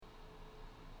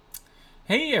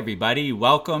Hey everybody,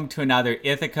 welcome to another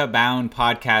Ithaca Bound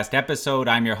podcast episode.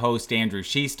 I'm your host, Andrew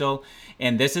Schiestel,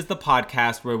 and this is the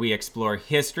podcast where we explore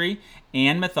history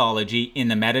and mythology in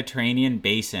the Mediterranean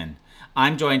basin.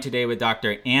 I'm joined today with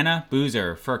Dr. Anna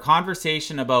Boozer for a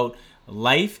conversation about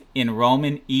life in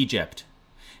Roman Egypt.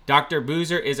 Dr.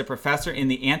 Boozer is a professor in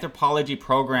the anthropology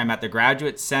program at the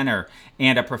Graduate Center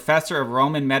and a professor of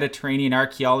Roman Mediterranean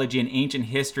archaeology and ancient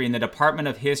history in the Department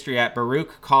of History at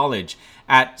Baruch College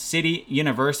at City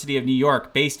University of New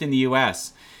York, based in the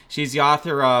U.S. She's the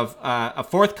author of a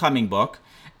forthcoming book,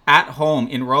 At Home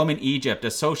in Roman Egypt,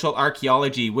 a Social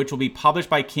Archaeology, which will be published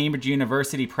by Cambridge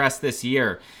University Press this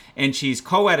year. And she's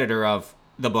co-editor of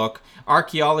the book,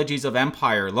 Archaeologies of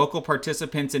Empire, Local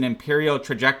Participants in Imperial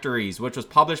Trajectories, which was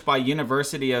published by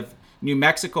University of New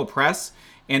Mexico Press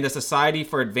and the Society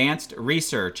for Advanced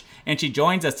Research. And she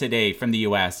joins us today from the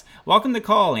U.S. Welcome to the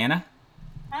call, Anna.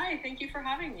 Hi, thank you for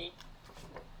having me.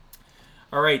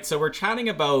 All right, so we're chatting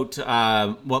about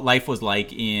what life was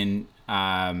like in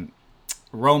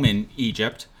Roman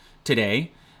Egypt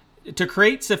today. To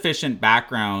create sufficient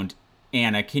background,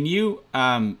 Anna, can you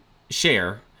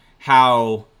share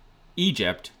how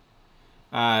Egypt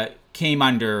came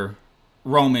under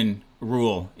Roman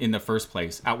rule in the first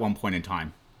place at one point in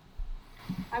time?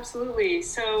 Absolutely.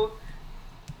 So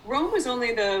Rome was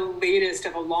only the latest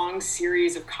of a long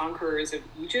series of conquerors of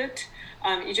Egypt.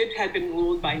 Egypt had been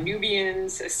ruled by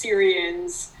Nubians,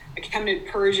 Assyrians, Achaemenid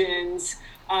Persians,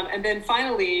 and then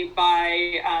finally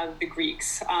by the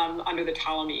Greeks under the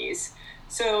Ptolemies.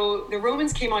 So the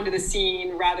Romans came onto the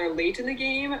scene rather late in the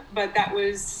game, but that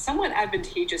was somewhat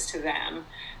advantageous to them.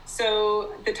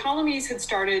 So the Ptolemies had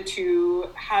started to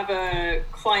have a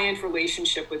client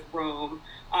relationship with Rome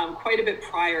quite a bit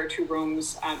prior to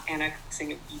Rome's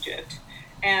annexing of Egypt.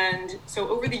 And so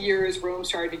over the years, Rome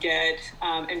started to get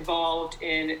involved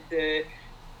in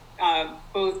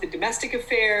both the domestic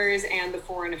affairs and the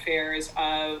foreign affairs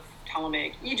of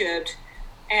Ptolemaic Egypt.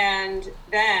 And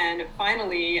then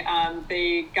finally,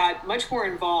 they got much more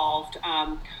involved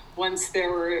once there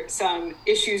were some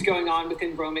issues going on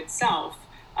within Rome itself.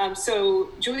 So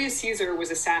Julius Caesar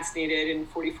was assassinated in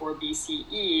 44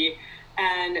 BCE,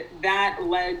 and that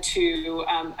led to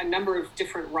a number of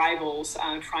different rivals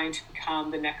trying to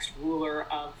become the next ruler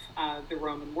of the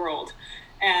Roman world.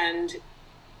 And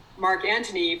Mark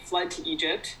Antony fled to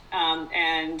Egypt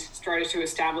and started to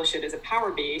establish it as a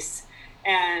power base,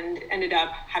 and ended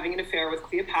up having an affair with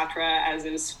Cleopatra, as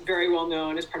is very well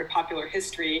known as part of popular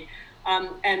history.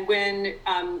 And when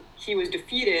he was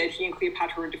defeated, he and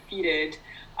Cleopatra were defeated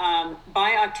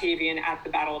by Octavian at the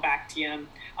Battle of Actium.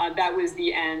 That was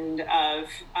the end of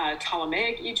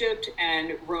Ptolemaic Egypt,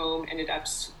 and Rome ended up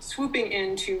swooping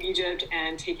into Egypt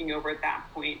and taking over at that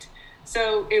point.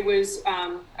 So it was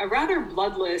a rather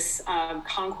bloodless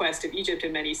conquest of Egypt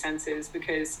in many senses,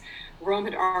 because Rome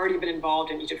had already been involved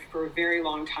in Egypt for a very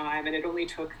long time, and it only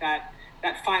took that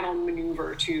final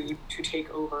maneuver to take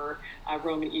over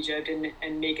Roman Egypt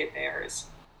and make it theirs.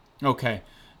 Okay.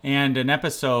 And an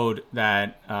episode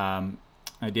that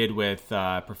I did with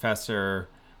Professor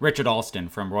Richard Alston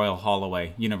from Royal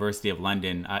Holloway, University of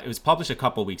London. It was published a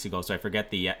couple weeks ago, so I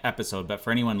forget the episode, but for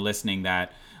anyone listening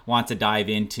that wants to dive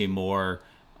into more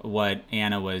what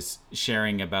Anna was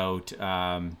sharing about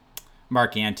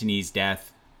Mark Antony's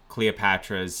death,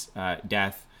 Cleopatra's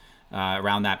death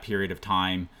around that period of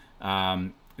time.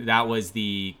 That was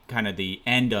the kind of the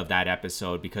end of that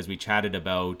episode, because we chatted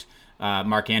about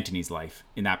Mark Antony's life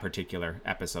in that particular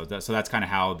episode. So that's kind of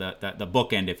how the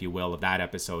bookend, if you will, of that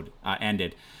episode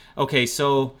ended. Okay,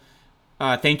 so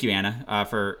thank you, Anna,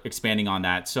 for expanding on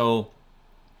that. So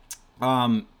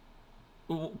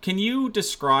can you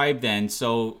describe then,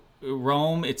 so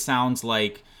Rome, it sounds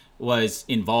like, was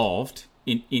involved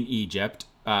in Egypt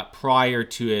prior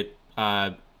to it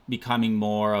becoming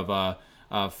more of a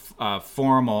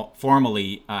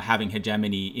formally having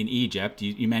hegemony in Egypt.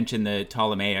 You mentioned the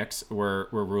Ptolemaics were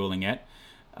ruling it.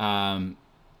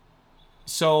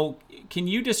 So can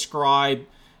you describe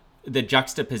the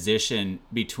juxtaposition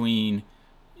between,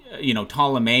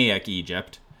 Ptolemaic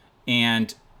Egypt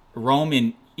and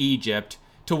Roman Egypt,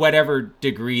 to whatever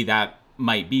degree that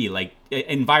might be? Like,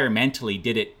 environmentally,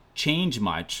 did it change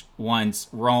much once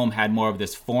Rome had more of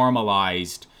this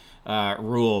formalized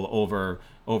rule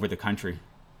over the country?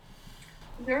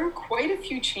 There are quite a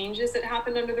few changes that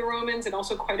happened under the Romans, and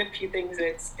also quite a few things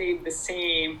that stayed the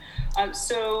same.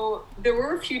 So there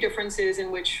were a few differences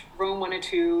in which Rome wanted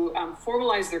to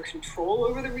formalize their control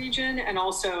over the region, and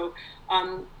also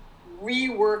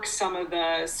rework some of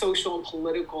the social and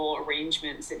political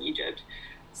arrangements in Egypt.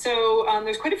 So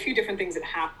there's quite a few different things that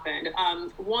happened.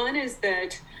 One is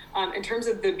that in terms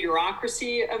of the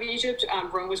bureaucracy of Egypt,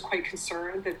 Rome was quite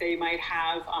concerned that they might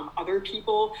have other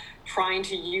people trying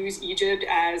to use Egypt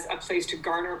as a place to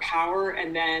garner power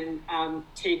and then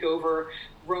take over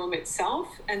Rome itself.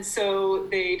 And so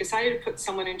they decided to put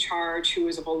someone in charge who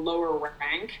was of a lower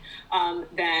rank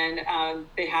than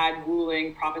they had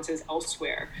ruling provinces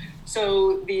elsewhere.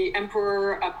 So the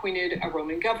emperor appointed a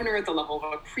Roman governor at the level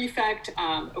of a prefect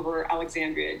over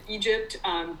Alexandria and Egypt.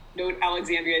 Note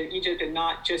Alexandria and Egypt and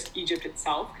not just Egypt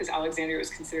itself, because Alexandria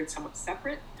was considered somewhat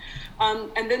separate.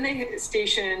 And then they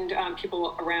stationed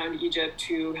people around Egypt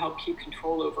to help keep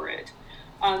control over it.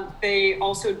 They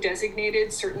also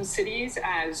designated certain cities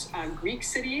as Greek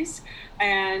cities.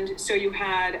 And so you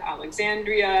had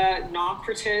Alexandria,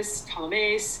 Naucratis,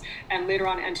 Ptolemais, and later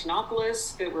on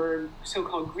Antinopolis that were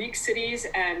so-called Greek cities.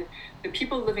 And the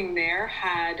people living there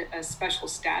had a special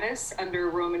status under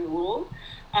Roman rule.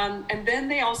 And then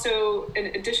they also,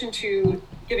 in addition to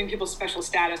giving people special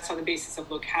status on the basis of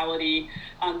locality,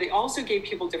 they also gave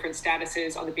people different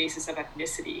statuses on the basis of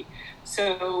ethnicity.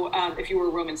 So if you were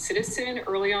a Roman citizen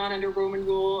early on under Roman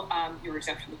rule, you were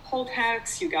exempt from the poll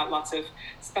tax, you got lots of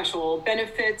special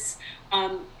benefits.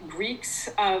 Greeks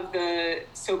of the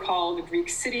so-called Greek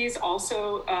cities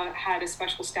also had a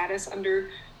special status under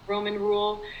Roman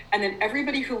rule. And then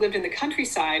everybody who lived in the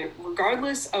countryside,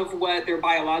 regardless of what their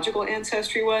biological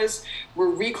ancestry was, were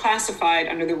reclassified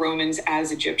under the Romans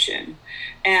as Egyptian.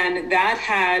 And that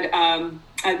had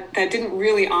that didn't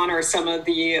really honor some of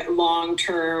the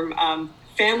long-term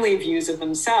family views of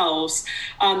themselves.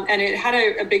 And it had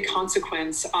a big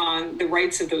consequence on the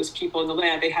rights of those people in the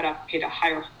land. They had paid a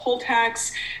higher poll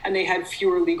tax, and they had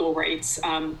fewer legal rights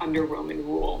under Roman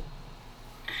rule.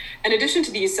 In addition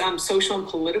to these social and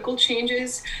political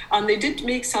changes, they did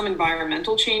make some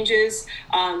environmental changes.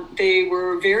 They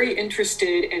were very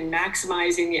interested in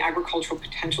maximizing the agricultural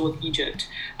potential of Egypt.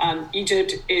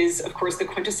 Egypt is, of course, the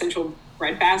quintessential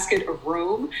breadbasket of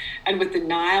Rome. And with the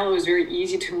Nile, it was very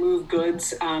easy to move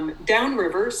goods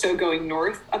downriver, so going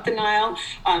north up the Nile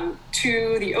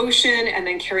to the ocean and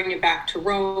then carrying it back to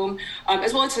Rome,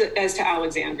 as well as to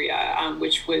Alexandria,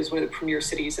 which was one of the premier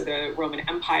cities of the Roman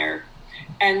Empire.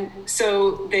 And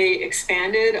so they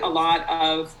expanded a lot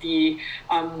of the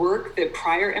work that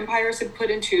prior empires had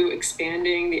put into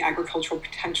expanding the agricultural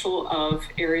potential of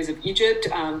areas of Egypt,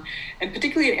 and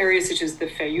particularly in areas such as the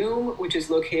Fayum, which is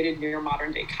located near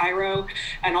modern-day Cairo,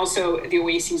 and also the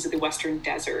oases of the Western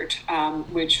Desert,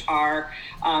 which are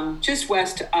just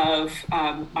west of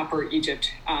Upper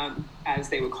Egypt, as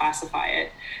they would classify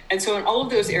it. And so in all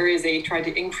of those areas, they tried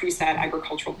to increase that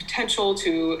agricultural potential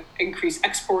to increase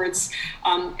exports.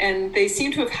 And they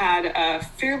seem to have had a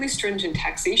fairly stringent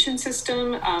taxation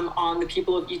system on the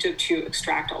people of Egypt to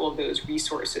extract all of those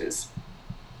resources.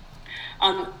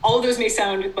 All of those may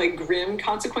sound like grim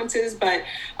consequences, but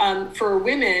for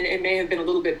women, it may have been a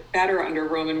little bit better under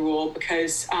Roman rule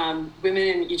because women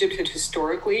in Egypt had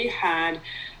historically had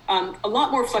a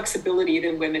lot more flexibility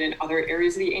than women in other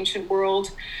areas of the ancient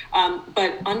world.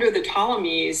 But under the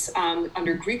Ptolemies,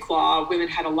 under Greek law, women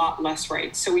had a lot less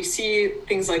rights. So we see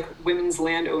things like women's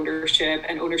land ownership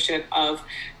and ownership of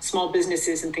small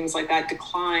businesses and things like that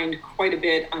declined quite a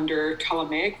bit under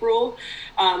Ptolemaic rule.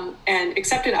 And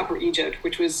except in Upper Egypt,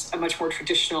 which was a much more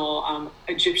traditional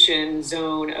Egyptian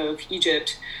zone of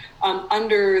Egypt,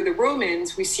 under the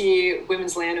Romans, we see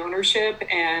women's land ownership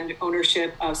and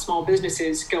ownership of small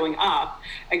businesses going up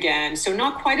again. So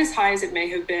not quite as high as it may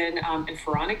have been in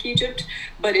Pharaonic Egypt,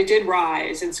 but it did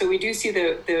rise. And so we do see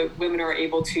that the women are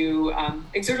able to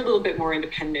exert a little bit more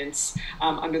independence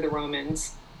under the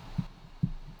Romans.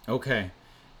 Okay.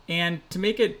 And to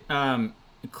make it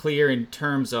clear in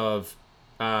terms of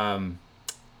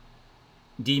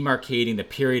demarcating the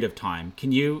period of time,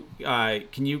 can you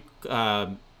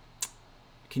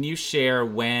share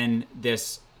when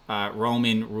this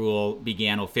Roman rule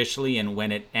began officially and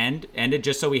when it ended,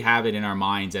 just so we have it in our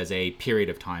minds as a period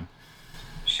of time?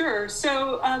 Sure.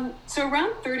 So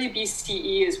around 30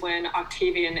 BCE is when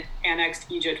Octavian annexed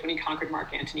Egypt when he conquered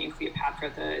Mark Antony and Cleopatra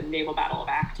at the naval battle of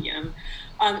Actium.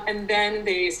 And then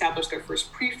they established their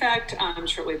first prefect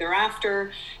shortly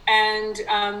thereafter. And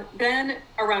then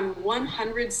around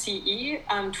 100 CE,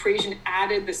 Trajan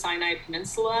added the Sinai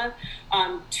Peninsula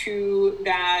to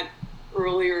that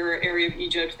earlier area of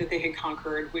Egypt that they had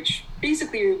conquered, which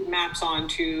basically maps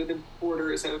onto the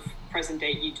borders of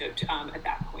present-day Egypt at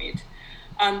that point.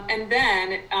 And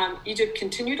then Egypt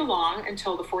continued along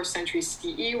until the 4th century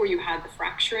CE, where you had the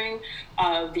fracturing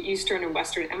of the Eastern and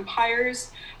Western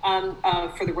empires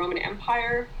for the Roman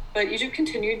Empire. But Egypt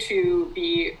continued to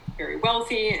be very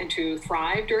wealthy and to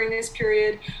thrive during this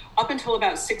period up until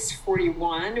about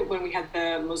 641, when we had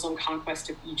the Muslim conquest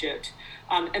of Egypt.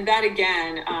 And that,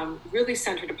 again, really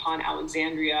centered upon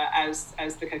Alexandria as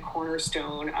the kind of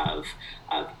cornerstone of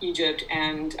Egypt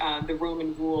and the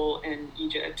Roman rule in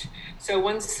Egypt. So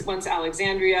once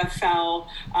Alexandria fell,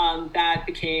 that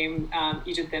became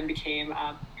Egypt then became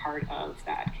part of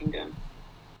that kingdom.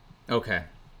 Okay.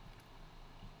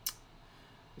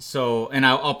 So, and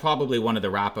I'll probably, one of the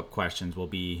wrap up questions will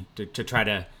be to try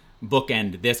to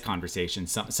bookend this conversation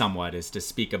somewhat, is to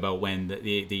speak about when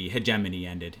the hegemony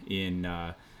ended in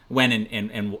when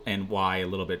and why, a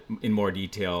little bit in more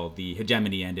detail, the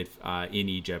hegemony ended in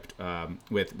Egypt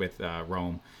with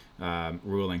Rome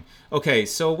ruling. Okay,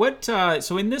 so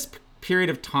so in this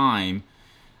period of time,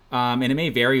 and it may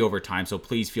vary over time, so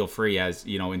please feel free, as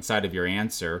you know, inside of your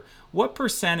answer, what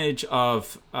percentage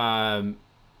of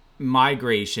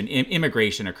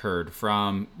immigration occurred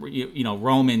from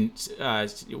Roman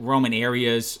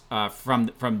areas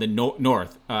from the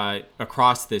north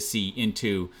across the sea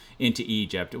into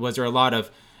Egypt? Was there a lot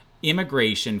of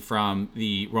immigration from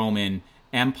the Roman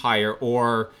Empire,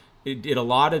 or did a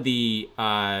lot of the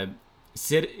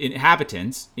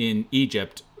inhabitants in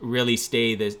Egypt really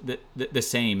stay the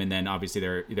same, and then obviously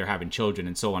they're having children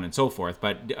and so on and so forth?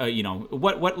 But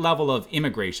what level of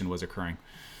immigration was occurring?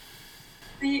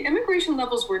 The immigration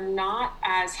levels were not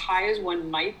as high as one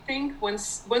might think.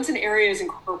 Once an area is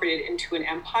incorporated into an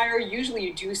empire, usually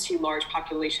you do see large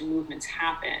population movements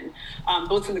happen,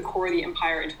 both from the core of the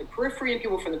empire into the periphery, and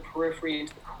people from the periphery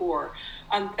into the core.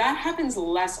 That happens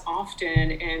less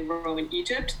often in Roman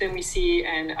Egypt than we see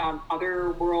in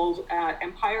other world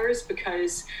empires,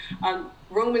 because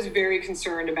Rome was very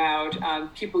concerned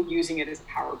about people using it as a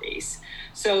power base.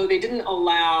 So they didn't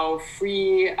allow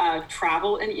free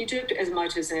travel in Egypt as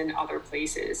much as in other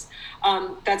places.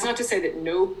 That's not to say that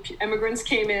no immigrants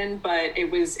came in, but it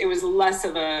was less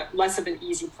of an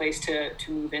easy place to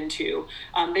move into.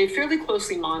 They fairly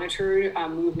closely monitored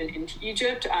movement into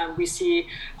Egypt. We see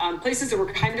places that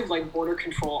were kind of like border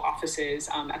control offices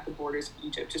at the borders of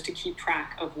Egypt, just to keep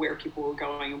track of where people were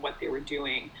going and what they were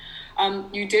doing.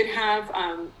 You did have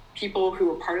people who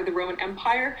were part of the Roman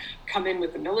Empire come in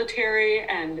with the military,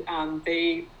 and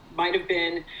they might have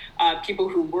been people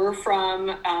who were from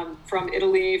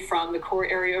Italy, from the core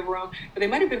area of Rome, but they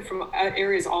might have been from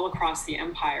areas all across the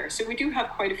empire. So we do have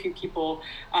quite a few people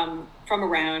from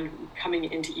around coming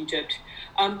into Egypt.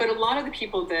 But a lot of the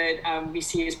people that we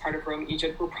see as part of Rome,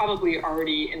 Egypt, were probably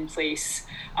already in place.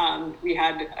 We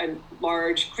had a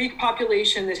large Greek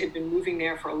population that had been moving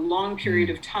there for a long period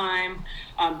of time.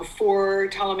 Before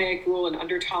Ptolemaic rule and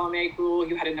under Ptolemaic rule,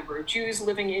 you had a number of Jews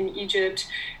living in Egypt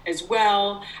as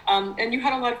well. And you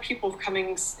had a lot of people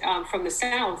coming from the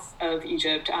south of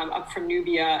Egypt, up from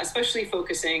Nubia, especially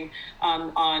focusing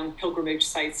on pilgrimage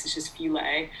sites such as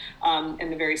Philae in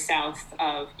the very south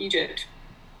of Egypt.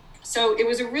 So it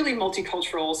was a really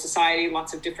multicultural society.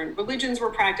 Lots of different religions were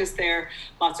practiced there.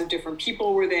 Lots of different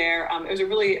people were there. It was a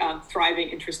really thriving,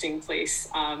 interesting place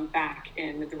back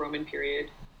in the Roman period.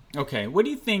 Okay, what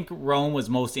do you think Rome was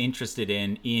most interested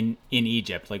in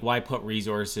Egypt? Like, why put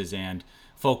resources and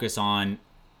focus on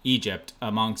Egypt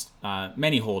amongst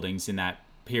many holdings in that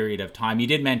period of time? You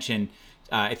did mention,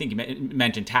 I think you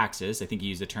mentioned taxes. I think you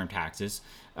used the term taxes.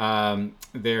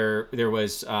 There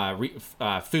was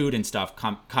food and stuff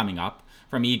coming up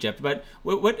from Egypt. But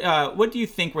what do you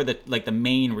think were the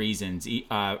main reasons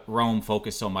Rome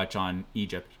focused so much on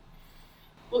Egypt?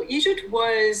 Well, Egypt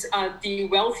was the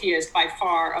wealthiest by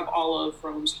far of all of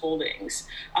Rome's holdings.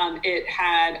 It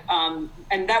had,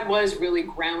 and that was really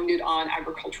grounded on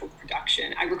agricultural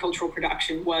production. Agricultural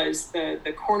production was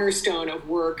the cornerstone of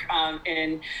work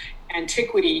in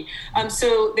antiquity.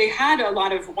 So they had a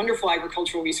lot of wonderful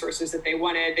agricultural resources that they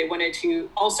wanted. They wanted to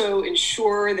also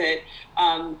ensure that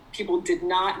people did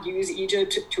not use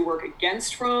Egypt to work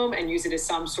against Rome and use it as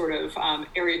some sort of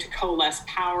area to coalesce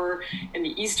power in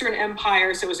the Eastern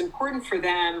Empire. So it was important for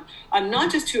them, not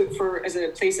just as a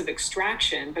place of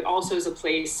extraction, but also as a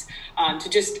place to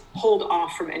just hold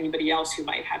off from anybody else who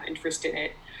might have interest in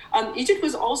it. Egypt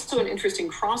was also an interesting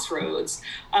crossroads.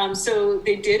 So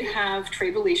they did have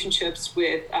trade relationships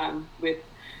with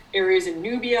areas in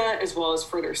Nubia, as well as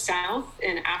further south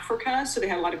in Africa. So they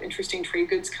had a lot of interesting trade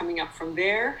goods coming up from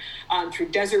there through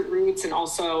desert routes, and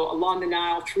also along the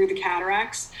Nile through the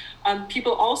cataracts.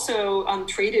 People also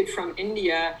traded from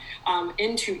India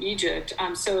into Egypt.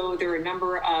 So there were a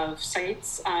number of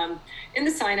sites in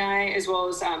the Sinai, as well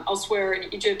as elsewhere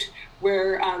in Egypt,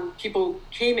 where people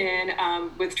came in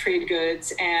with trade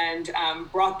goods and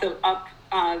brought them up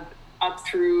up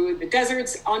through the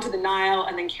deserts onto the Nile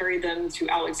and then carried them to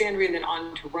Alexandria and then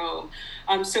on to Rome.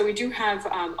 So we do have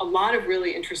a lot of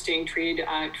really interesting trade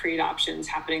options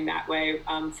happening that way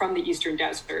from the Eastern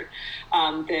Desert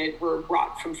that were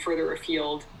brought from further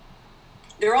afield.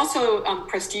 There are also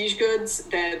prestige goods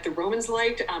that the Romans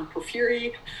liked.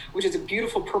 Porphyry, which is a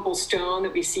beautiful purple stone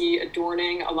that we see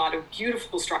adorning a lot of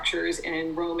beautiful structures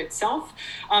in Rome itself,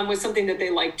 was something that they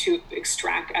liked to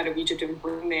extract out of Egypt and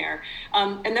bring there.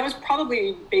 And that was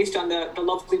probably based on the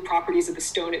lovely properties of the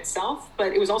stone itself,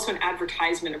 but it was also an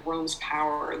advertisement of Rome's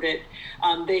power, that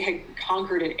they had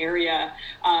conquered an area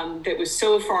that was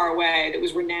so far away, that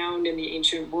was renowned in the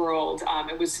ancient world.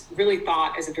 It was really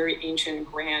thought as a very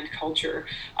ancient, grand culture.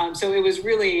 So it was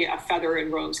really a feather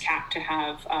in Rome's cap to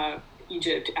have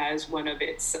Egypt as one of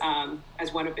its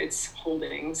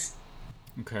holdings.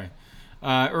 Okay.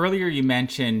 Earlier you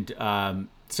mentioned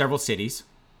several cities,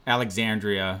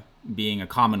 Alexandria being a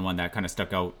common one that kind of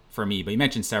stuck out for me, but you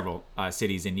mentioned several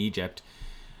cities in Egypt.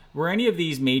 Were any of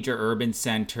these major urban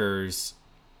centers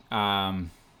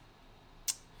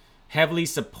heavily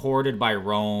supported by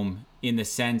Rome in the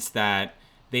sense that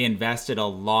they invested a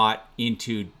lot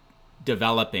into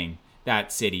developing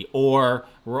that city, or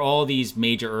were all these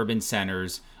major urban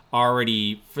centers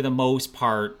already, for the most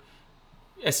part,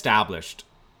 established?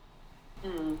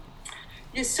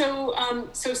 Yeah, so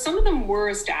some of them were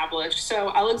established.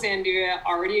 So Alexandria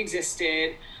already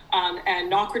existed,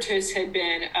 and Naucratis had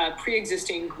been a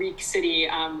pre-existing Greek city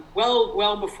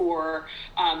well before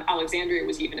Alexandria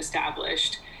was even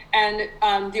established. And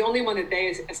the only one that they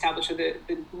established of the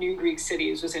new Greek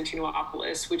cities was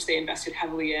Antinopolis, which they invested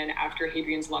heavily in after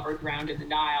Hadrian's lover drowned in the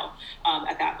Nile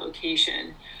at that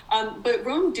location. But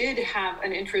Rome did have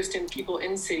an interest in people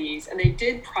in cities, and they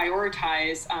did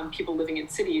prioritize people living in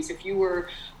cities. If you were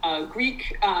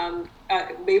Greek,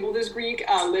 labeled as Greek,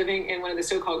 living in one of the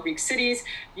so-called Greek cities,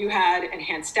 you had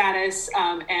enhanced status,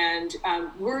 and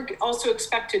were also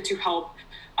expected to help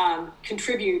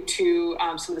contribute to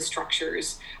some of the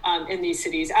structures in these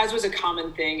cities, as was a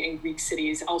common thing in Greek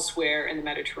cities elsewhere in the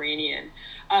Mediterranean.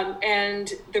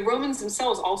 And the Romans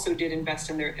themselves also did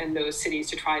invest in those cities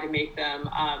to try to make them,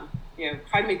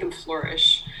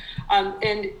 flourish.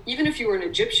 And even if you were an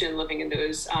Egyptian living in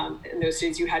those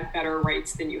cities, you had better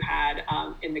rights than you had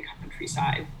in the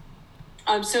countryside.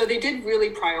 So they did really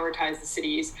prioritize the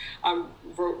cities.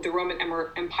 The Roman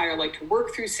Empire liked to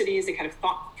work through cities. They kind of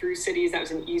thought through cities. That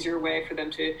was an easier way for them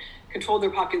to control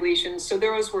their populations. So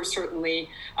those were certainly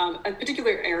a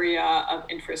particular area of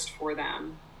interest for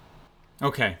them.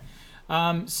 Okay.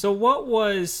 So what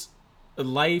was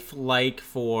life like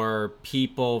for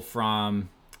people from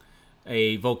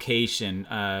a vocation,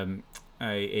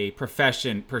 a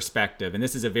profession perspective? And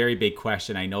this is a very big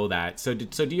question, I know that. So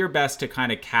do your best to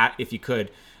kind of if you could,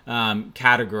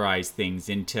 categorize things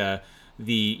into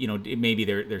the, maybe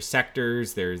there's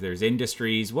sectors, there's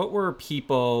industries. What were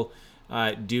people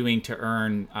doing to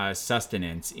earn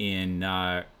sustenance in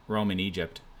Rome and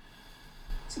Egypt?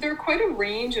 So there are quite a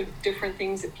range of different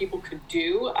things that people could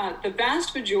do. The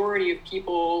vast majority of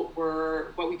people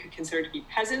were what we could consider to be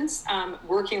peasants,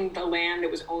 working the land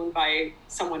that was owned by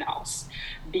someone else,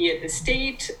 be it the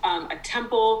state, a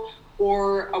temple,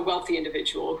 or a wealthy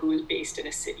individual who was based in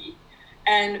a city.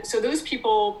 And so those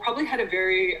people probably had a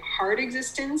very hard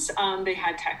existence. They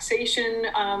had taxation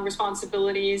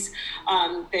responsibilities.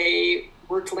 They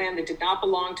worked land that did not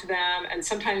belong to them, and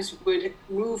sometimes would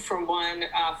move from one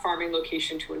farming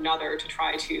location to another to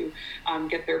try to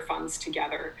get their funds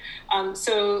together.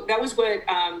 So that was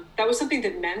something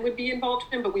that men would be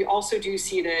involved in, but we also do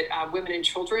see that women and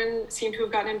children seem to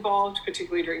have gotten involved,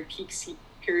 particularly during peak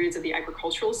periods of the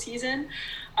agricultural season.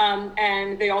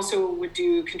 And they also would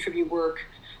contribute work,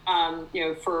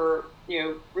 for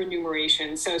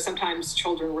remuneration. So sometimes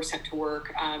children were sent to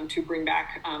work to bring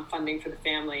back funding for the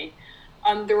family.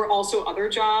 There were also other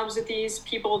jobs that these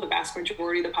people, the vast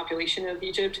majority of the population of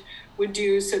Egypt, would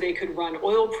do. So they could run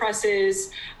oil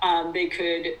presses, they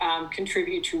could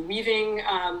contribute to weaving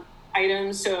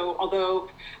items. So although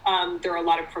there are a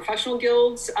lot of professional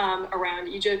guilds around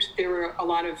Egypt, there were a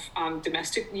lot of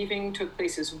domestic weaving took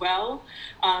place as well.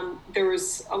 There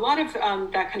was a lot of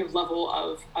that kind of level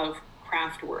of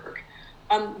craft work.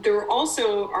 There were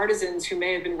also artisans who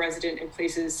may have been resident in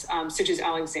places such as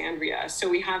Alexandria. So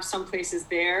we have some places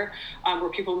there where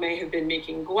people may have been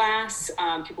making glass,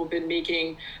 people have been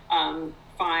making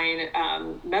fine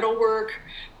metalwork.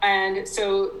 And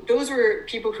so those were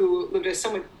people who lived a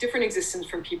somewhat different existence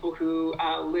from people who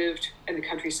lived in the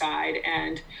countryside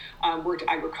and worked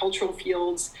agricultural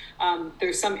fields.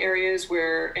 There's some areas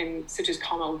where, such as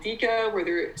Kamaldika, where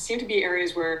there seem to be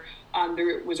areas where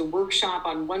there was a workshop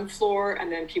on one floor,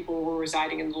 and then people were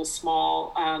residing in little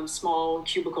small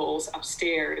cubicles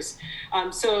upstairs.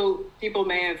 So people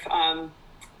may have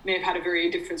had a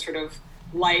very different sort of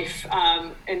life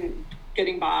and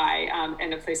getting by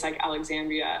in a place like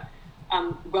Alexandria.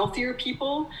 Wealthier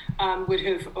people would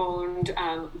have owned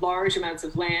large amounts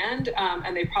of land,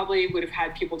 and they probably would have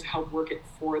had people to help work it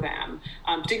for them.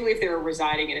 Particularly if they were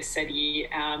residing in a city,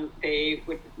 they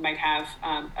might have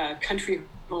a country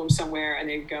home somewhere, and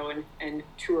they'd go and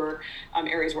tour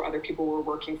areas where other people were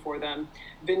working for them.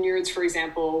 Vineyards, for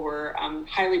example, were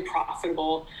highly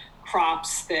profitable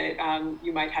crops that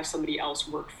you might have somebody else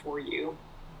work for you.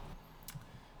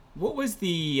 What was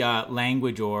the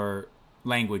language or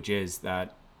languages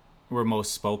that were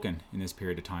most spoken in this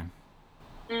period of time?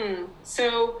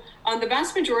 So the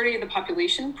vast majority of the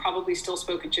population probably still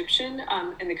spoke Egyptian.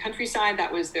 In the countryside,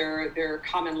 that was their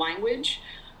common language.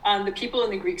 The people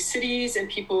in the Greek cities and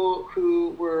people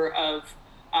who were of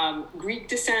Greek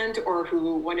descent or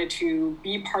who wanted to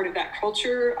be part of that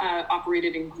culture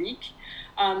operated in Greek.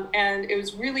 And it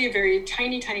was really a very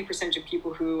tiny percentage of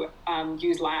people who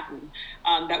used Latin.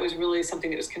 That was really something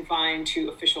that was confined to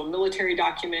official military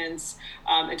documents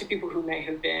and to people who may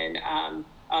have been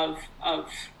of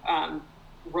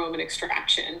Roman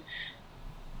extraction.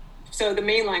 So the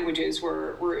main languages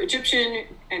were Egyptian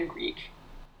and Greek.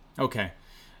 Okay.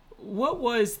 What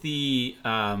was the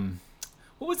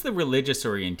religious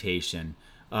orientation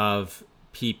of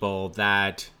people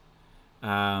that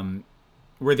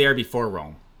were there before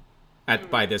Rome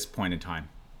by this point in time?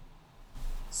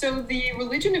 So the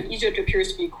religion of Egypt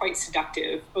appears to be quite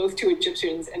seductive, both to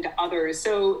Egyptians and to others.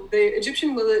 So the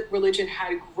Egyptian religion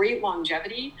had great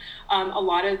longevity. A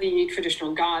lot of the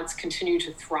traditional gods continue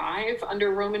to thrive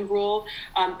under Roman rule.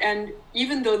 And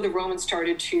even though the Romans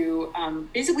started to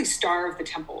basically starve the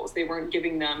temples, they weren't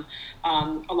giving them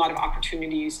a lot of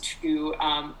opportunities to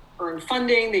earn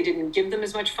funding. They didn't give them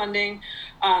as much funding.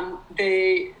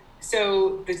 Even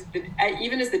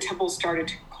as the temples started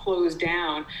to close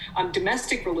down,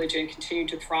 domestic religion continued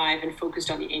to thrive and focused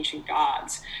on the ancient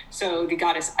gods. So the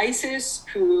goddess Isis,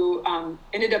 who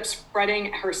ended up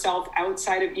spreading herself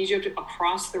outside of Egypt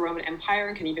across the Roman Empire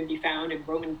and can even be found in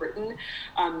Roman Britain.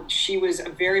 She was a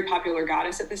very popular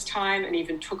goddess at this time and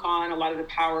even took on a lot of the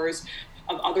powers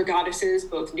of other goddesses,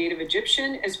 both native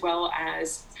Egyptian as well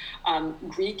as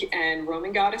Greek and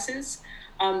Roman goddesses.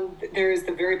 There is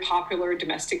the very popular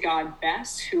domestic god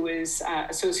Bes, who is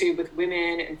associated with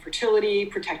women and fertility,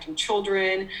 protecting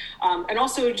children, and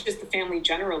also just the family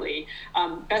generally.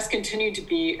 Bes continued to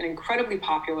be an incredibly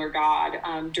popular god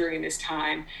during this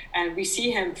time, and we see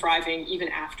him thriving even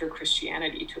after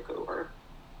Christianity took over.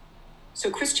 So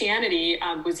Christianity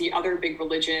was the other big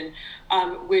religion,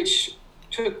 which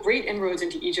took great inroads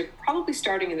into Egypt, probably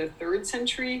starting in the 3rd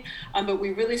century, but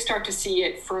we really start to see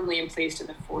it firmly in place in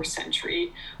the 4th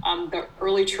century. The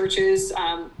early churches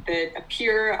that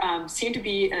appear seem to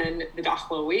be in the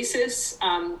Dakhla Oasis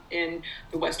in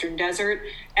the Western Desert,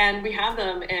 and we have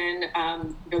them in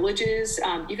villages,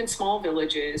 even small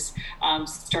villages,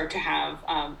 start to have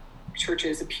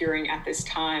churches appearing at this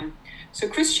time. So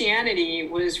Christianity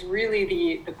was really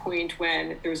the point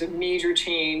when there was a major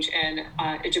change in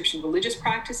Egyptian religious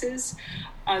practices.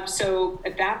 So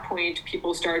at that point,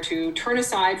 people started to turn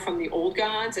aside from the old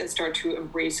gods and start to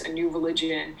embrace a new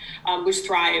religion, which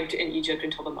thrived in Egypt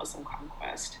until the Muslim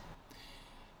conquest.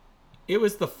 It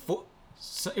was in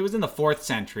the 4th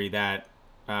century that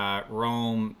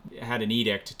Rome had an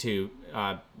edict to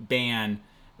ban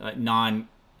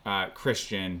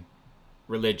non-Christian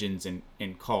religions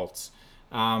and cults.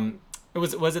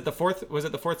 Was it the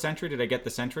 4th century? Did I get the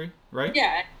century right?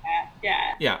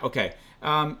 Yeah. Okay.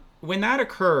 When that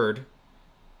occurred,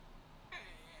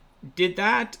 did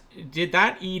that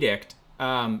edict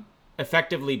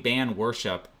effectively ban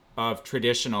worship of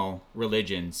traditional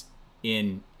religions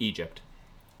in Egypt?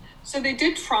 So they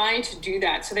did try to do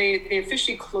that. So they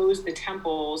officially closed the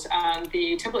temples.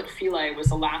 The temple at Philae was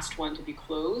the last one to be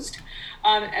closed.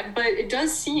 But it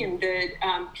does seem that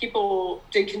people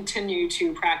did continue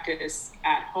to practice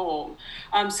at home.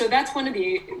 So that's one of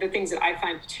the things that I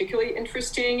find particularly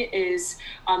interesting is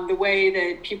the way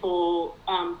that people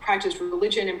practiced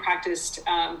religion and practiced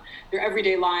their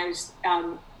everyday lives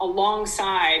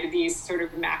alongside these sort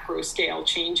of macro scale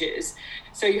changes.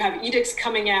 So you have edicts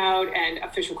coming out and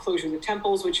official closures of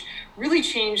temples, which really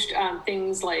changed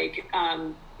things like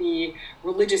the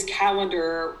religious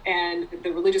calendar and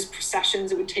the religious processions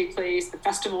that would take place, the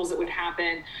festivals that would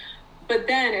happen. But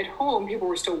then at home, people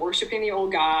were still worshiping the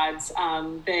old gods.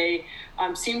 They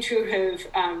seem to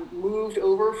have moved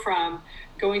over from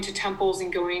going to temples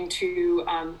and going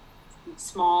to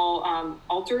small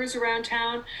altars around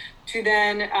town to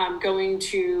then going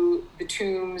to the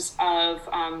tombs of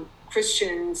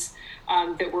Christians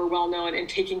that were well known and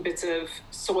taking bits of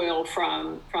soil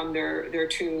from their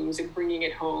tombs and bringing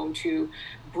it home to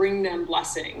bring them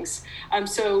blessings.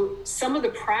 So some of the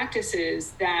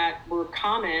practices that were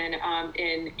common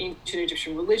in ancient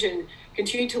Egyptian religion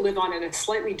continue to live on in a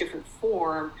slightly different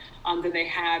form than they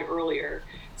had earlier.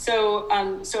 So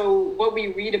what we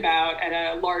read about at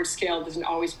a large scale doesn't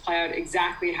always play out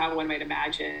exactly how one might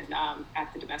imagine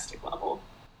at the domestic level.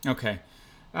 Okay.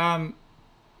 How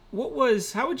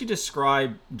would you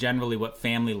describe generally what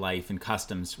family life and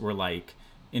customs were like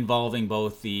involving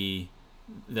both the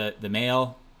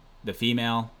male, the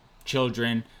female,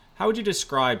 children? How would you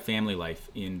describe family life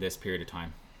in this period of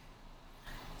time?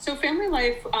 So family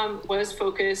life was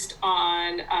focused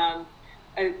on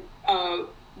a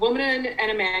woman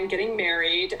and a man getting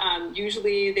married.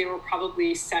 Usually they were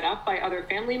probably set up by other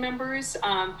family members.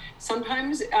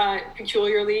 Sometimes,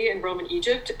 peculiarly in Roman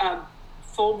Egypt,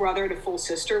 full brother to full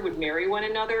sister would marry one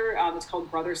another. It's called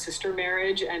brother-sister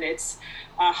marriage, and it's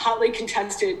a hotly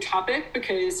contested topic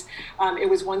because it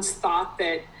was once thought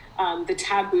that the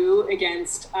taboo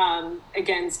against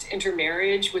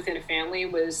intermarriage within a family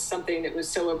was something that was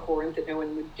so abhorrent that no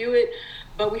one would do it.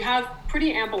 But we have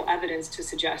pretty ample evidence to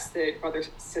suggest that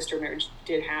brother-sister marriage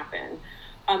did happen.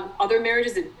 Other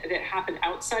marriages that happened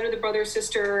outside of the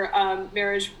brother-sister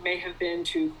marriage may have been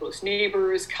to close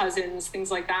neighbors, cousins, things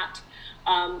like that.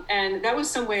 And that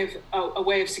was a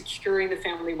way of securing the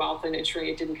family wealth and ensuring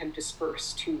it didn't kind of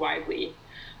disperse too widely.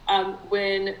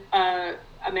 When a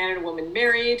man and a woman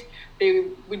married, they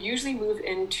would usually move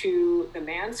into the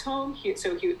man's home.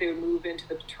 They would move into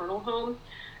the paternal home,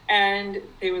 and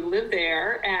they would live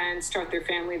there and start their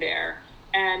family there.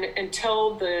 And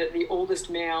until the oldest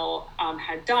male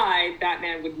had died, that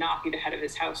man would not be the head of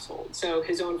his household. So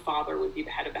his own father would be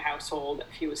the head of the household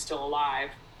if he was still alive.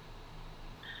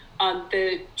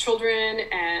 The children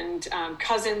and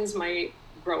cousins might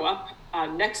grow up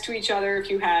next to each other. If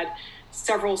you had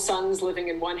several sons living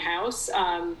in one house,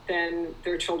 then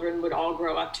their children would all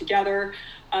grow up together.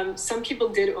 Some people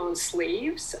did own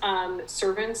slaves.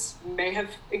 Servants may have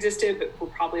existed, but were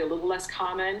probably a little less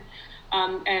common.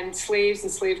 And slaves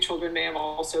and slave children may have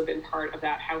also been part of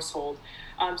that household.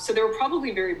 So there were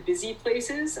probably very busy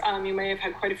places. You may have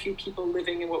had quite a few people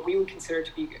living in what we would consider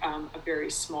to be a very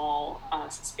small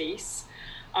space.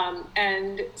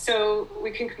 And so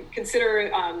we can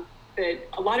consider that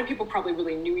a lot of people probably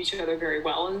really knew each other very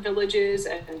well in villages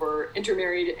and were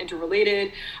intermarried,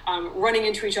 interrelated, running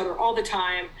into each other all the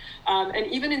time. And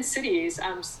even in cities,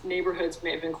 neighborhoods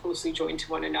may have been closely joined to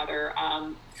one another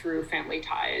through family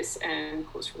ties and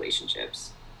close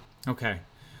relationships. Okay.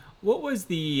 What was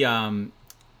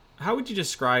how would you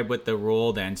describe what the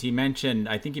role then? So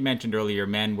I think you mentioned earlier,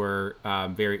 men were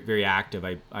very, very active.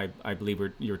 I believe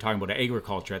you were talking about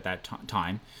agriculture at that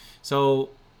time. So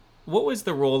what was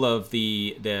the role of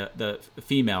the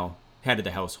female head of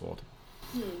the household?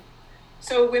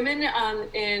 So women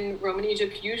in Roman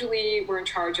Egypt usually were in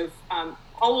charge of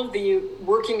all of the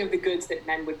working of the goods that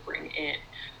men would bring in.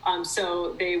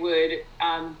 So they would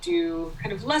do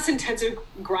kind of less intensive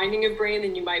grinding of grain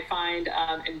than you might find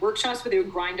in workshops, but they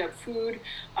would grind up food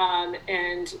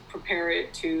and prepare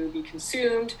it to be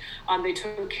consumed. They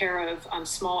took care of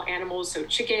small animals, so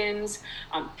chickens,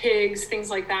 pigs, things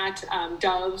like that,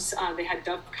 doves. They had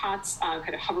dovecots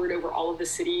kind of hovered over all of the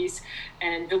cities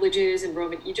and villages in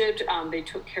Roman Egypt. They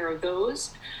took care of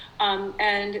those.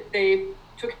 And they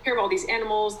took care of all these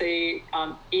animals. They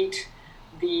ate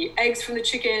the eggs from the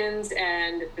chickens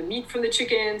and the meat from the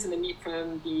chickens and the meat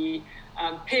from the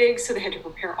pigs. So they had to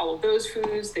prepare all of those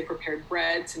foods. They prepared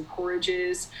breads and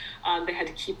porridges. They had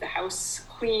to keep the house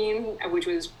clean, which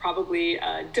was probably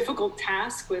a difficult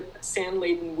task with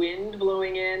sand-laden wind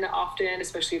blowing in often,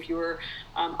 especially if you were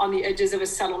on the edges of a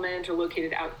settlement or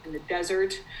located out in the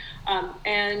desert.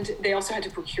 And they also had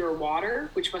to procure water,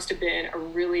 which must have been a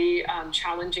really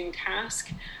challenging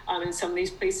task in some of these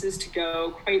places, to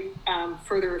go quite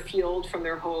further afield from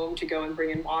their home to go and bring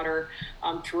in water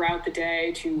throughout the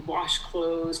day, to wash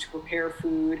clothes, to prepare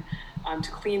food,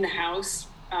 to clean the house,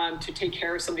 to take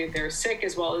care of somebody if they're sick,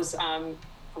 as well as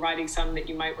providing some that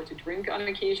you might want to drink on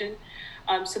occasion.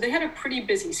 So they had a pretty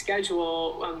busy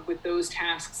schedule with those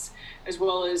tasks, as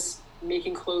well as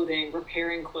making clothing,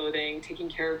 repairing clothing, taking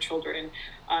care of children.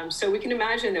 So we can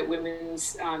imagine that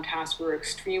women's tasks were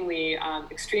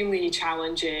extremely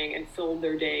challenging and filled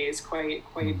their days quite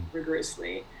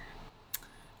rigorously.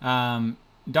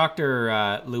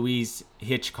 Dr. Louise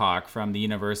Hitchcock from the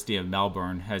University of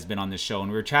Melbourne has been on the show, and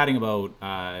we were chatting about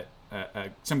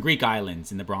some Greek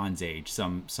islands in the Bronze Age,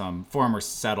 some former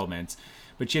settlements.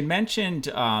 But she had mentioned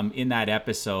in that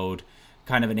episode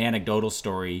kind of an anecdotal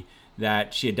story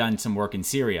that she had done some work in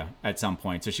Syria at some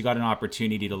point. So she got an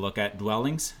opportunity to look at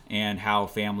dwellings and how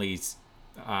families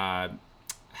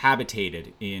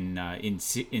habitated in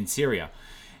Syria.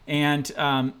 And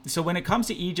so when it comes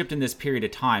to Egypt in this period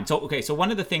of time, so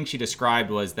one of the things she described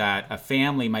was that a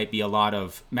family might be a lot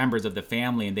of members of the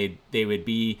family, and they would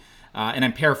be, and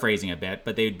I'm paraphrasing a bit,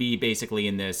 but they would be basically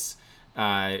in this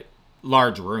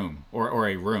large room or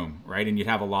a room, right? And you'd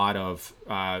have a lot of,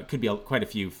 could be quite a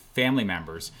few family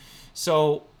members.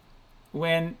 So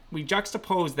when we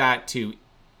juxtapose that to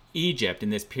Egypt in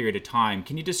this period of time,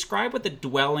 can you describe what the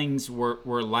dwellings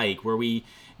were like? Were we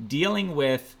dealing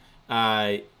with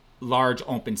large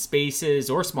open spaces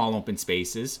or small open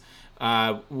spaces?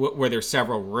 Were there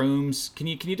several rooms? Can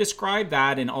you describe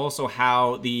that, and also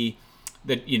how the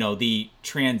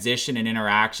transition and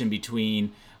interaction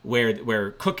between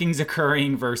where cooking's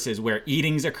occurring versus where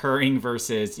eating's occurring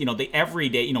versus the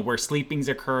everyday, where sleeping's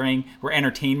occurring, where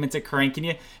entertainment's occurring? Can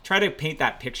you try to paint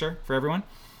that picture for everyone?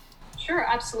 Sure,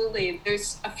 absolutely.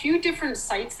 There's a few different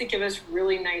sites that give us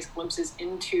really nice glimpses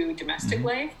into domestic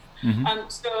life.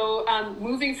 Mm-hmm.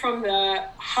 Moving from the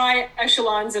high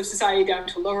echelons of society down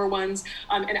to lower ones,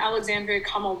 and Alexandria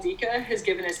Kamaldika has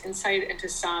given us insight into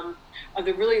some of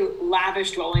the really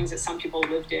lavish dwellings that some people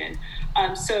lived in.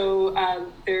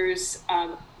 There's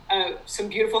some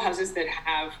beautiful houses that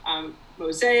have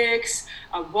mosaics,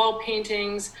 wall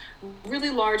paintings, really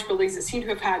large buildings that seem to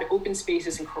have had open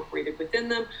spaces incorporated within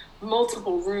them,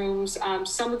 multiple rooms.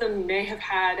 Some of them may have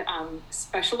had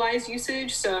specialized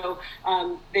usage, so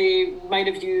they might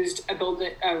have used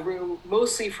a room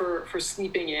mostly for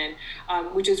sleeping in,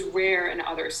 which is rare in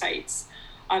other sites.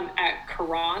 At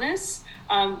Karanis,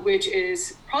 which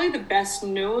is probably the best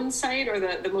known site, or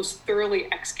the most thoroughly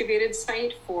excavated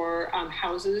site for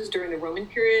houses during the Roman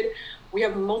period, we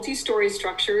have multi-story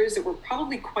structures that were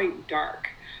probably quite dark.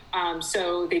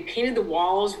 So they painted the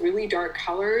walls really dark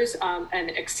colors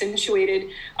and accentuated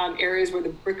areas where the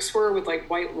bricks were with like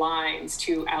white lines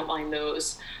to outline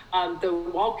those. The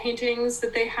wall paintings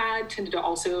that they had tended to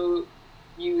also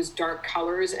use dark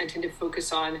colors and tend to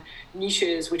focus on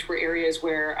niches, which were areas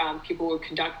where people would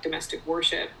conduct domestic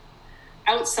worship.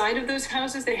 Outside of those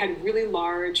houses, they had really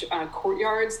large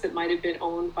courtyards that might have been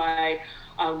owned by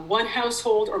one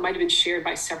household or might have been shared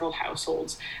by several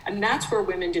households. And that's where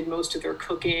women did most of their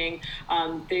cooking.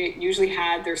 They usually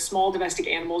had their small domestic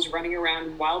animals running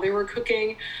around while they were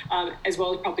cooking, as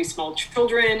well as probably small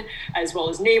children, as well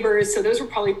as neighbors. So those were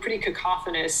probably pretty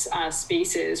cacophonous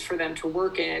spaces for them to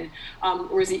work in,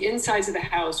 whereas the insides of the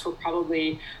house were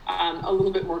probably a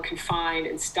little bit more confined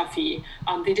and stuffy.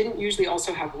 They didn't usually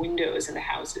also have windows in the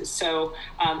houses. So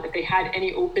if they had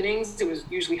any openings, it was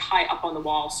usually high up on the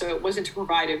wall. So it wasn't to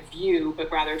provide a view, but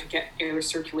rather to get air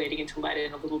circulating and to let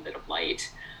in a little bit of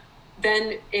light.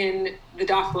 Then in the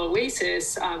Dakhla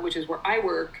Oasis, which is where I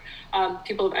work,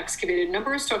 people have excavated a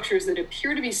number of structures that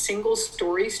appear to be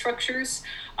single-story structures.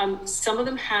 Some of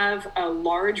them have a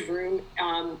large room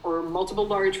or multiple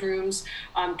large rooms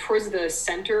towards the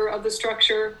center of the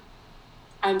structure.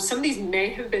 Some of these may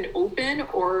have been open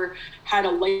or had a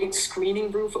light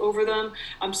screening roof over them.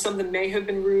 Some of them may have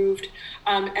been roofed.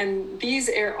 And these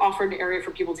offered an area for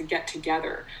people to get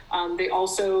together. They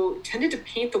also tended to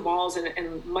paint the walls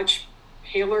in much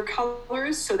paler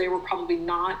colors, so they were probably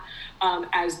not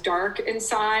as dark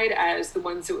inside as the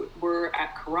ones that were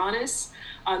at Karanis.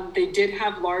 They did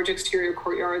have large exterior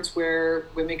courtyards where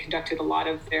women conducted a lot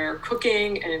of their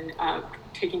cooking and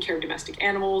taking care of domestic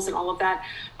animals and all of that.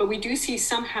 But we do see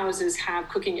some houses have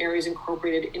cooking areas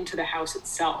incorporated into the house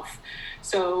itself.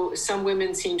 So some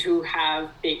women seem to have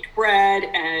baked bread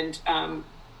and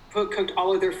cooked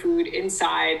all of their food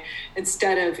inside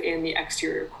instead of in the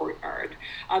exterior courtyard.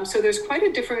 So there's quite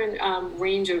a different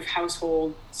range of house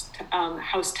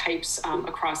types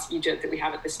across Egypt that we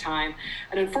have at this time.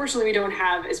 And unfortunately, we don't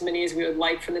have as many as we would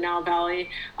like from the Nile Valley,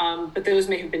 but those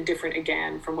may have been different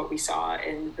again from what we saw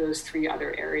in those three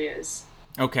other areas.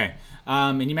 Okay.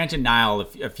 And you mentioned Nile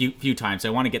a few times. So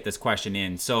I want to get this question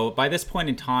in. So by this point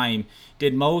in time,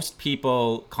 did most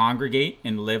people congregate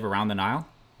and live around the Nile?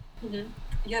 Mm-hmm.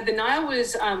 Yeah, the Nile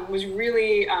was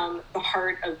really the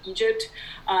heart of Egypt.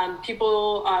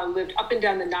 People lived up and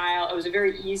down the Nile. It was a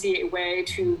very easy way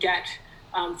to get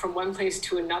from one place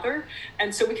to another.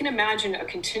 And so we can imagine a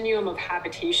continuum of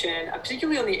habitation,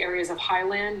 particularly on the areas of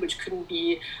highland, which couldn't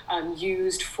be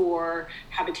used for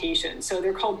habitation. So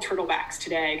they're called turtlebacks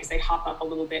today because they hop up a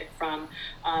little bit from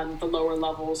the lower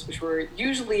levels, which were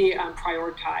usually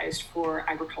prioritized for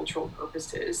agricultural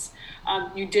purposes.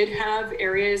 You did have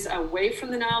areas away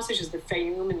from the Nile, such as the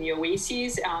Fayum and the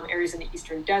oases, areas in the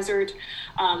eastern desert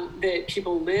that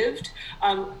people lived.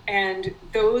 And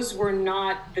those were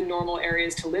not the normal areas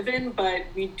to live in, but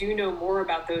we do know more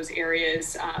about those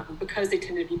areas because they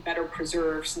tend to be better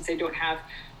preserved since they don't have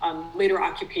later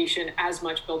occupation as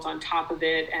much built on top of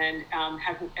it, and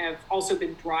have also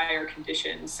been drier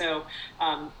conditions. So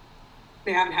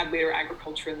they haven't had later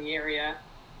agriculture in the area.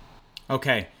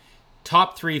 Okay.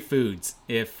 Top three foods.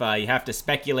 If you have to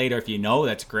speculate or if you know,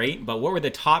 that's great. But what were the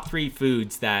top three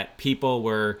foods that people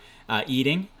were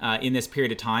eating in this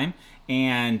period of time?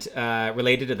 And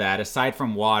related to that, aside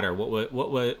from water,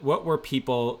 what were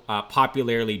people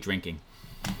popularly drinking?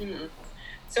 Mm-hmm.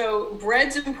 So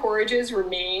breads and porridges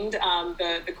remained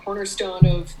the cornerstone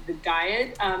of the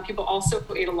diet. People also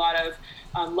ate a lot of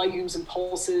legumes and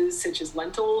pulses, such as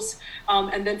lentils.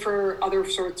 And then for other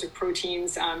sorts of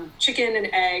proteins, chicken and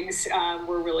eggs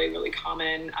were really, really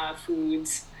common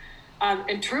foods.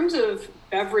 In terms of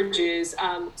beverages,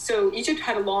 so Egypt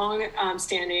had a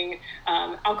long-standing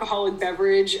alcoholic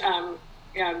beverage,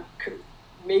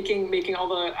 making all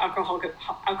the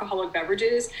alcoholic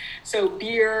beverages. So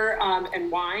beer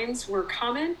and wines were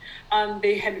common.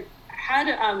 They had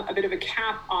a bit of a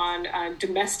cap on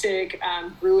domestic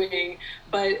brewing,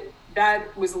 but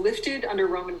that was lifted under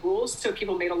Roman rules. So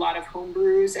people made a lot of home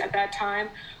brews at that time.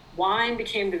 Wine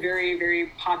became the very, very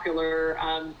popular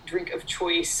drink of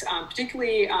choice,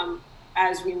 particularly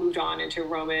as we moved on into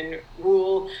Roman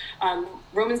rule.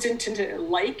 Romans didn't tend to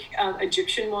like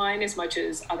Egyptian wine as much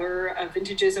as other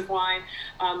vintages of wine,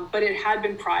 but it had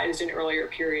been prized in earlier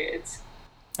periods.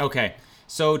 Okay,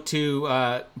 so to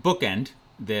bookend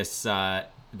this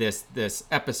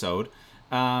episode,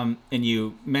 and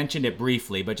you mentioned it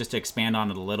briefly, but just to expand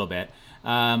on it a little bit.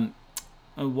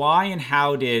 Why and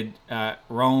how did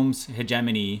Rome's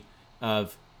hegemony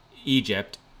of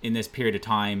Egypt in this period of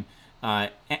time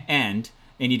end?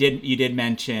 And you did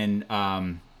mention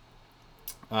a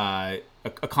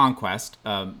conquest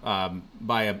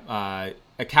by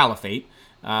a caliphate.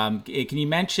 Can you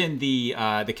mention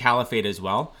the caliphate as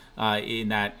well in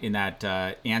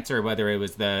that answer? Whether it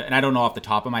was and I don't know off the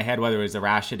top of my head whether it was the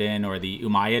Rashidun or the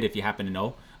Umayyad, if you happen to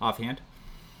know offhand.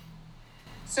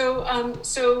 So,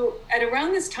 so at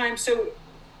around this time, so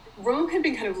Rome had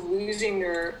been kind of losing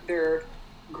their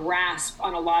grasp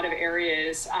on a lot of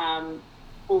areas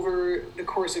over the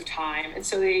course of time, and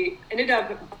so they ended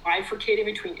up bifurcating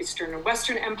between Eastern and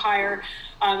Western Empire.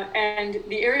 And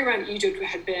the area around Egypt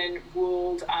had been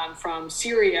ruled from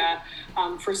Syria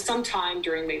for some time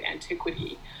during late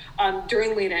antiquity.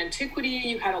 During late antiquity,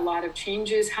 you had a lot of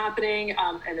changes happening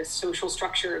in the social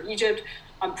structure of Egypt.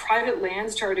 Private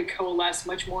land started to coalesce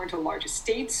much more into large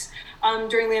estates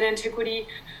during late antiquity,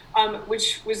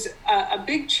 which was a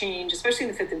big change, especially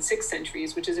in the 5th and 6th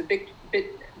centuries, which is a big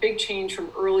change from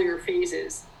earlier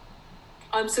phases.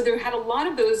 So there had a lot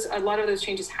of those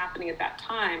changes happening at that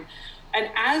time. And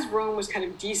as Rome was kind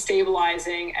of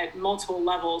destabilizing at multiple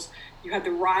levels, you had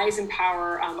the rise in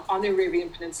power on the Arabian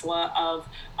Peninsula of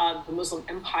the Muslim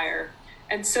Empire.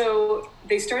 And so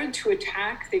they started to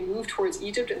attack. They moved towards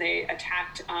Egypt and they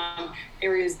attacked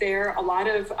areas there. A lot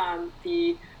of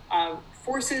the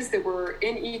forces that were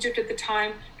in Egypt at the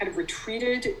time kind of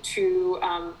retreated to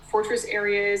fortress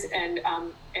areas and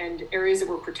areas that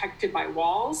were protected by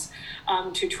walls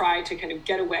to try to kind of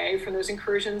get away from those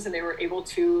incursions. And they were able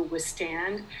to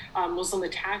withstand Muslim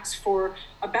attacks for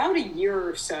about a year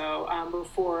or so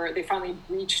before they finally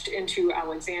reached into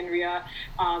Alexandria.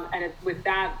 And with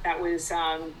that, that was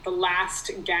the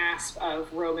last gasp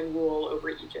of Roman rule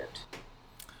over Egypt.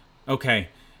 Okay.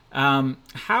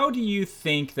 How do you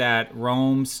think that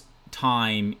Rome's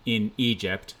time in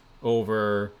Egypt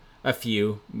over a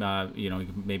few, you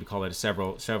can maybe call it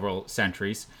several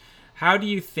centuries. How do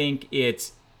you think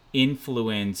it's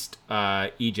influenced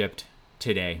Egypt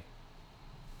today?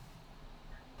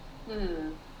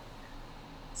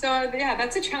 So yeah,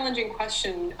 that's a challenging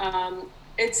question.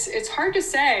 It's hard to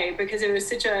say because it was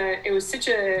such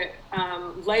a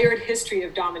layered history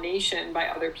of domination by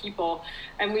other people,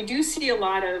 and we do see a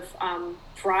lot of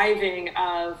thriving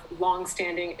of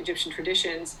longstanding Egyptian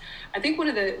traditions. I think one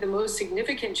of the most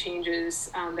significant changes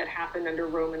that happened under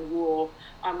Roman rule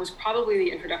was probably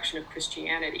the introduction of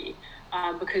Christianity.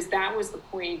 Because that was the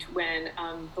point when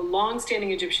the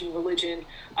long-standing Egyptian religion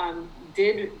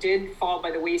did fall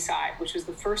by the wayside, which was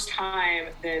the first time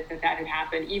that had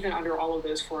happened, even under all of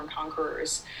those foreign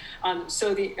conquerors.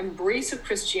 So the embrace of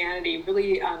Christianity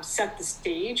really set the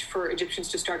stage for Egyptians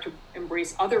to start to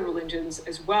embrace other religions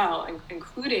as well,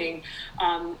 including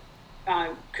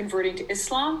converting to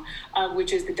Islam,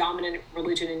 which is the dominant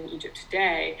religion in Egypt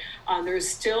today. There is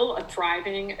still a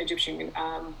thriving Egyptian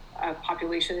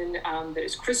population that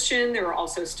is Christian. There are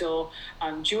also still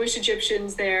Jewish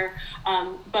Egyptians there.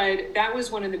 But that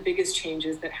was one of the biggest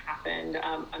changes that happened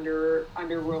under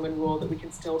Roman rule that we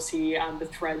can still see the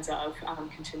threads of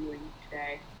continuing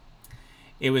today.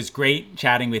 It was great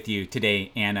chatting with you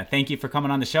today, Anna. Thank you for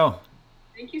coming on the show.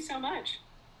 Thank you so much.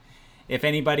 If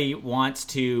anybody wants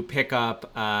to pick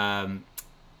up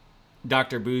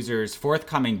Dr. Boozer's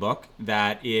forthcoming book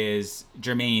that is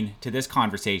germane to this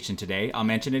conversation today, I'll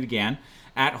mention it again,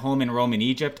 At Home in Roman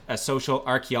Egypt, A Social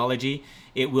Archaeology.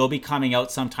 It will be coming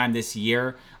out sometime this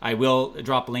year. I will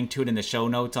drop a link to it in the show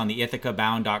notes on the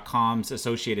ithacabound.com's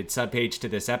associated subpage to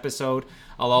this episode.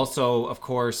 I'll also, of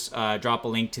course, drop a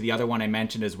link to the other one I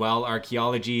mentioned as well,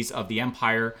 Archaeologies of the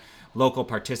Empire, Local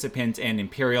Participants and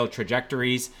Imperial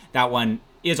Trajectories. That one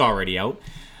is already out.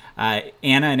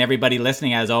 Anna and everybody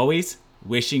listening, as always,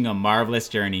 wishing a marvelous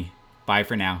journey. Bye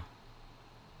for now.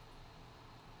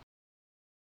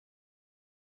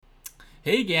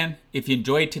 Hey again. If you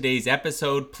enjoyed today's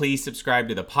episode, please subscribe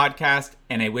to the podcast,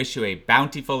 and I wish you a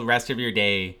bountiful rest of your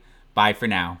day. Bye for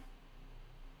now.